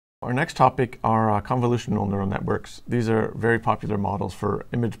Our next topic are convolutional neural networks. These are very popular models for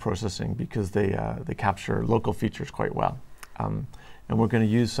image processing because they capture local features quite well. And we're going to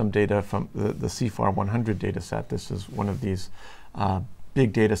use some data from the CIFAR 100 data set. This is one of these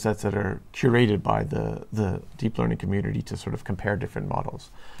big data sets that are curated by the deep learning community to sort of compare different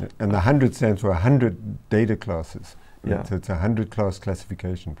models. And the 100 stands for 100 data classes. Right? Yeah. So it's a 100 class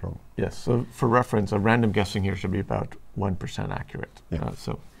classification problem. Yes, so for reference, a random guessing here should be about 1% accurate. Yeah.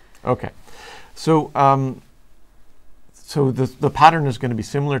 Okay. So the pattern is going to be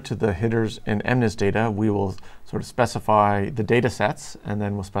similar to the hitters in MNIST data. We will sort of specify the data sets, and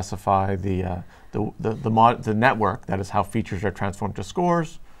then we'll specify the network, that is how features are transformed to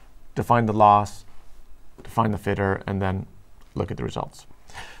scores, define the loss, define the fitter, and then look at the results.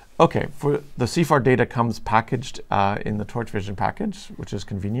 Okay, for the CIFAR data comes packaged in the Torch Vision package, which is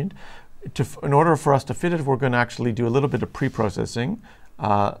convenient. In order for us to fit it, we're going to actually do a little bit of pre-processing.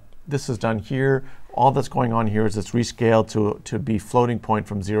 This is done here. All that's going on here is it's rescaled to be floating point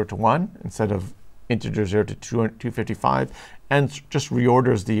from 0 to 1 instead of integer 0 to 255, and just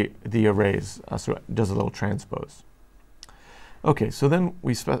reorders the arrays, so it does a little transpose. Okay, so then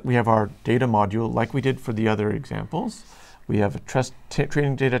we have our data module like we did for the other examples. We have a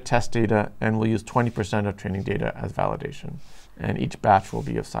training data, test data, and we'll use 20% of training data as validation. And each batch will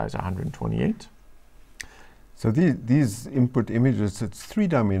be of size 128. So these input images, it's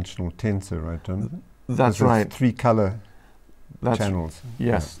three-dimensional tensor, right, Jonathan? That's right. Three color channels.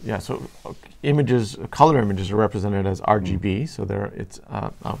 Yes, yeah. So images, color images are represented as RGB. So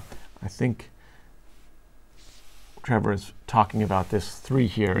I think Trevor is talking about this 3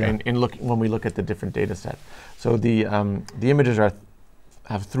 here, when we look at the different data set. So the images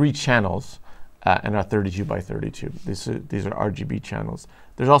have 3 channels and are 32 by 32. These are RGB channels.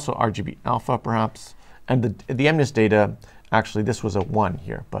 There's also RGB alpha, perhaps. And the MNIST data, actually, this was a 1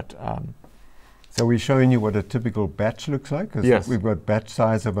 here, but... So we're showing you what a typical batch looks like? Yes. We've got batch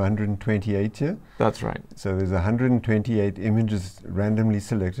size of 128 here. That's right. So there's 128 images randomly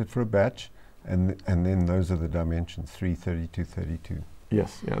selected for a batch, and then those are the dimensions, 3, 32, 32.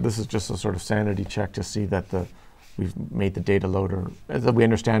 Yes, yeah. This is just a sort of sanity check to see that we've made the data loader, that we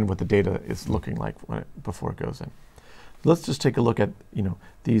understand what the data is looking like before it goes in. Let's just take a look at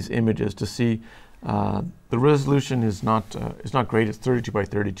these images to see. The resolution is not great. It's 32 by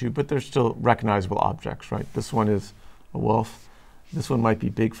 32, but they're still recognizable objects, right? This one is a wolf. This one might be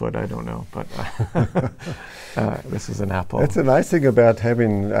Bigfoot. I don't know, but this is an apple. That's a nice thing about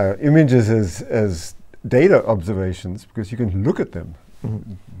having images as data observations, because you can look at them.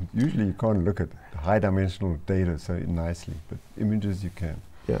 Mm-hmm. Usually you can't look at high-dimensional data so nicely, but images you can.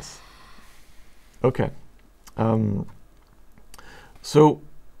 Yes. Okay. So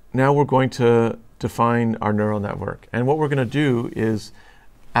now we're going to define our neural network, and what we're going to do is,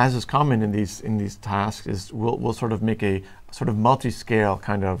 as is common in these tasks, is we'll sort of make a sort of multi-scale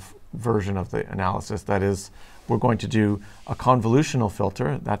kind of version of the analysis. That is, we're going to do a convolutional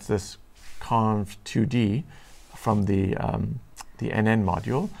filter. That's this conv2D from the NN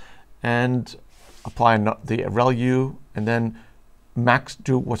module, and apply the ReLU, and then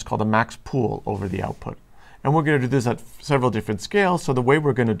do what's called a max pool over the output. And we're going to do this at several different scales. So the way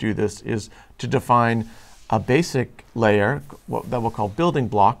we're going to do this is to define a basic layer that we'll call building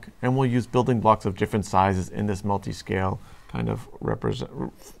block, and we'll use building blocks of different sizes in this multi-scale kind of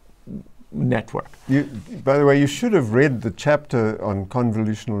network. By the way, you should have read the chapter on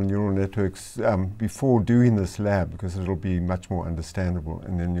convolutional neural networks before doing this lab, because it'll be much more understandable,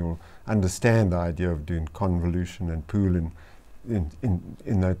 and then you'll understand the idea of doing convolution and pooling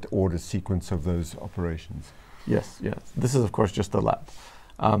in that order sequence of those operations. Yes, yes. This is, of course, just the lab.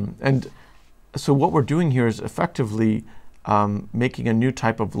 And so what we're doing here is effectively making a new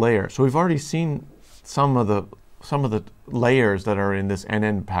type of layer. So we've already seen some of the layers that are in this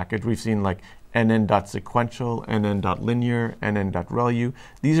NN package. We've seen like nn.sequential, nn.linear, nn.ReLU.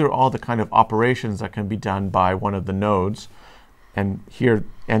 These are all the kind of operations that can be done by one of the nodes. And here,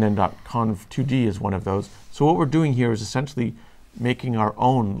 nn.conv2D is one of those. So what we're doing here is essentially making our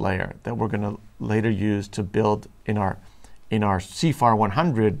own layer that we're going to later use to build in our CIFAR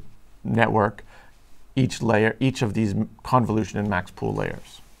 100 network each of these convolution and max pool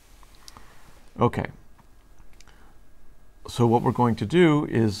layers. Okay. So what we're going to do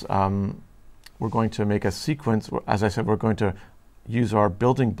is we're going to make a sequence. As I said, we're going to use our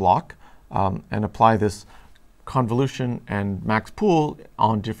building block and apply this convolution and max pool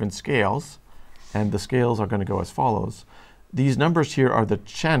on different scales, and the scales are going to go as follows. These numbers here are the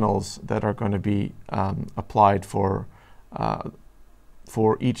channels that are going to be applied for the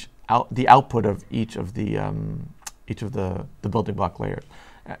output of each of the building block layers.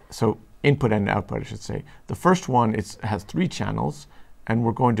 So input and output, I should say. The first one has 3 channels, and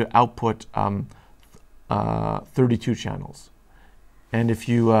we're going to output 32 channels. And if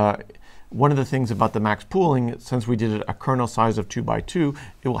you, one of the things about the max pooling, since we did a kernel size of 2 by 2,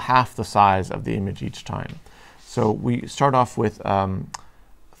 it will half the size of the image each time. So we start off with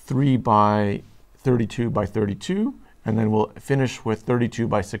 3 by 32 by 32, and then we'll finish with 32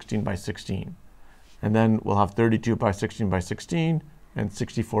 by 16 by 16. And then we'll have 32 by 16 by 16, and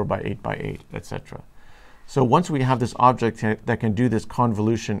 64 by 8 by 8, etc. So once we have this object that can do this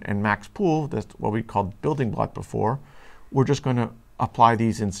convolution and max pool, that's what we called building block before, we're just going to apply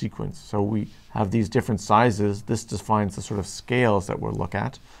these in sequence. So we have these different sizes. This defines the sort of scales that we'll look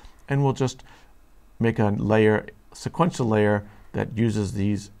at. And we'll just make a layer, sequential layer that uses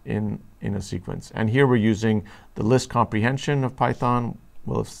these in a sequence. And here we're using the list comprehension of Python.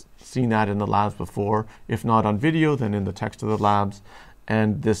 We'll have seen that in the labs before. If not on video, then in the text of the labs.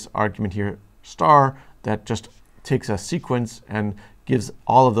 And this argument here, star, that just takes a sequence and gives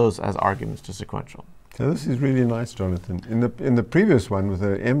all of those as arguments to sequential. So this is really nice, Jonathan. In the previous one with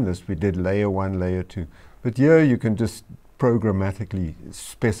the MList, we did layer 1, layer 2. But here you can just programmatically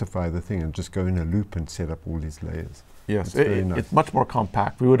specify the thing and just go in a loop and set up all these layers. Yes, nice. It's much more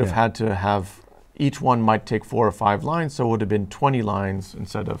compact. We would have had to have, each one might take 4 or 5 lines, so it would have been 20 lines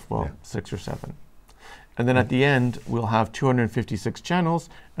instead of, 6 or 7. And then at the end, we'll have 256 channels,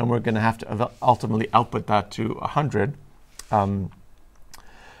 and we're going to have to ultimately output that to 100.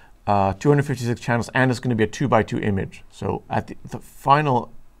 256 channels, and it's going to be a 2 by 2 image. So at the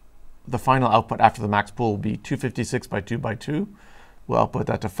final output after the max pool will be 256 by 2 by 2. We'll output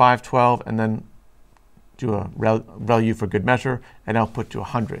that to 512, and then do a ReLU for good measure, and output to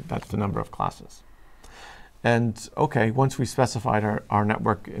 100. That's the number of classes. And okay, once we specified our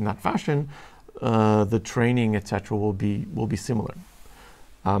network in that fashion, the training, etc., will be similar.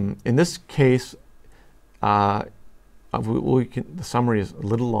 In this case, the summary is a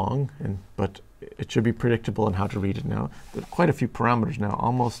little long, but it should be predictable in how to read it now. There are quite a few parameters now,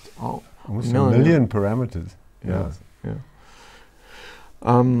 almost a million parameters. Yeah.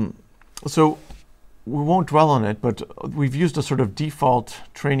 So we won't dwell on it, but we've used a sort of default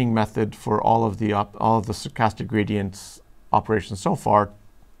training method for all of the stochastic gradients operations so far.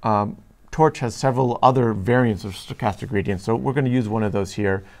 Torch has several other variants of stochastic gradients, so we're going to use one of those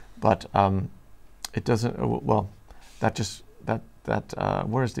here, but it doesn't. Well, that just where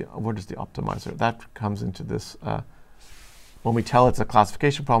does the optimizer? That comes into this. When we tell it's a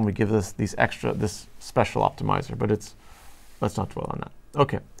classification problem, we give this special optimizer, but let's not dwell on that.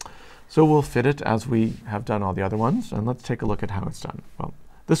 Okay, so we'll fit it as we have done all the other ones, and let's take a look at how it's done. Well,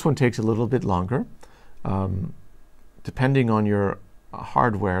 this one takes a little bit longer, depending on your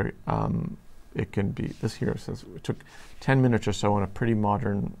hardware. It can be, this here says it took 10 minutes or so on a pretty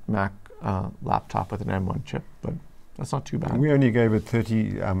modern Mac laptop with an M1 chip, but that's not too bad. We only gave it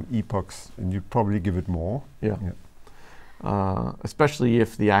 30 epochs, and you probably give it more. Yeah. Especially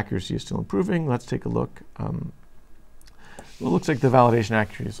if the accuracy is still improving. Let's take a look. It looks like the validation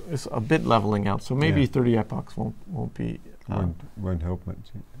accuracy is a bit leveling out, so maybe 30 epochs won't be... won't help much.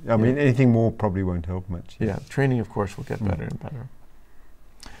 I mean, anything more probably won't help much. Yeah, training, of course, will get better and better.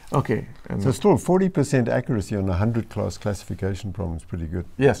 Okay. And so still 40% accuracy on a 100-class classification problem is pretty good.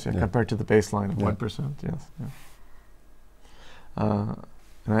 Yes, compared to the baseline of 1%. Yes. Yeah.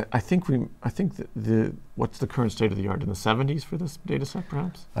 And I think what's the current state of the art, in the 70s for this data set,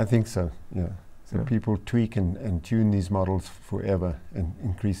 perhaps? I think so. Yeah. So people tweak and tune these models forever and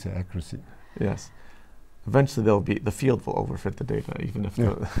increase their accuracy. Yes. Eventually, the field will overfit the data, even if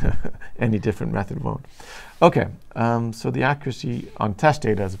any different method won't. Okay, so the accuracy on test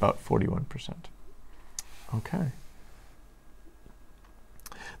data is about 41%. Okay.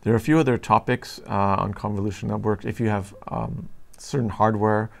 There are a few other topics on convolutional networks. If you have certain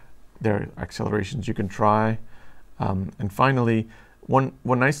hardware, there are accelerations you can try. And finally, one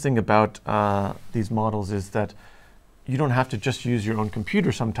nice thing about these models is that you don't have to just use your own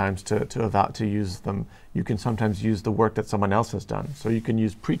computer sometimes to use them. You can sometimes use the work that someone else has done. So you can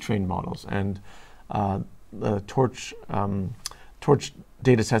use pre-trained models, and the Torch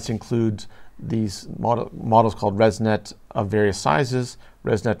data sets include these models called ResNet of various sizes.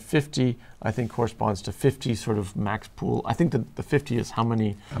 ResNet 50, I think, corresponds to 50 sort of max pool. I think that the 50 is how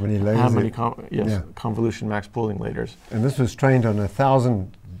many layers convolution max pooling layers. And this was trained on a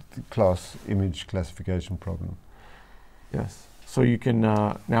 1,000-class image classification problem. Yes. So you can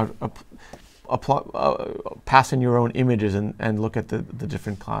now pass in your own images and look at the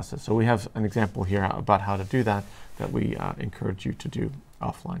different classes. So we have an example here about how to do that we encourage you to do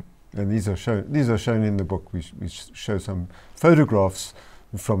offline. And these are shown in the book. We show some photographs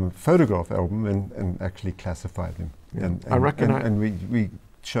from a photograph album and actually classify them. Yeah. And I recognize. and we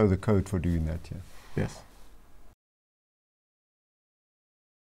show the code for doing that. Yeah. Yes.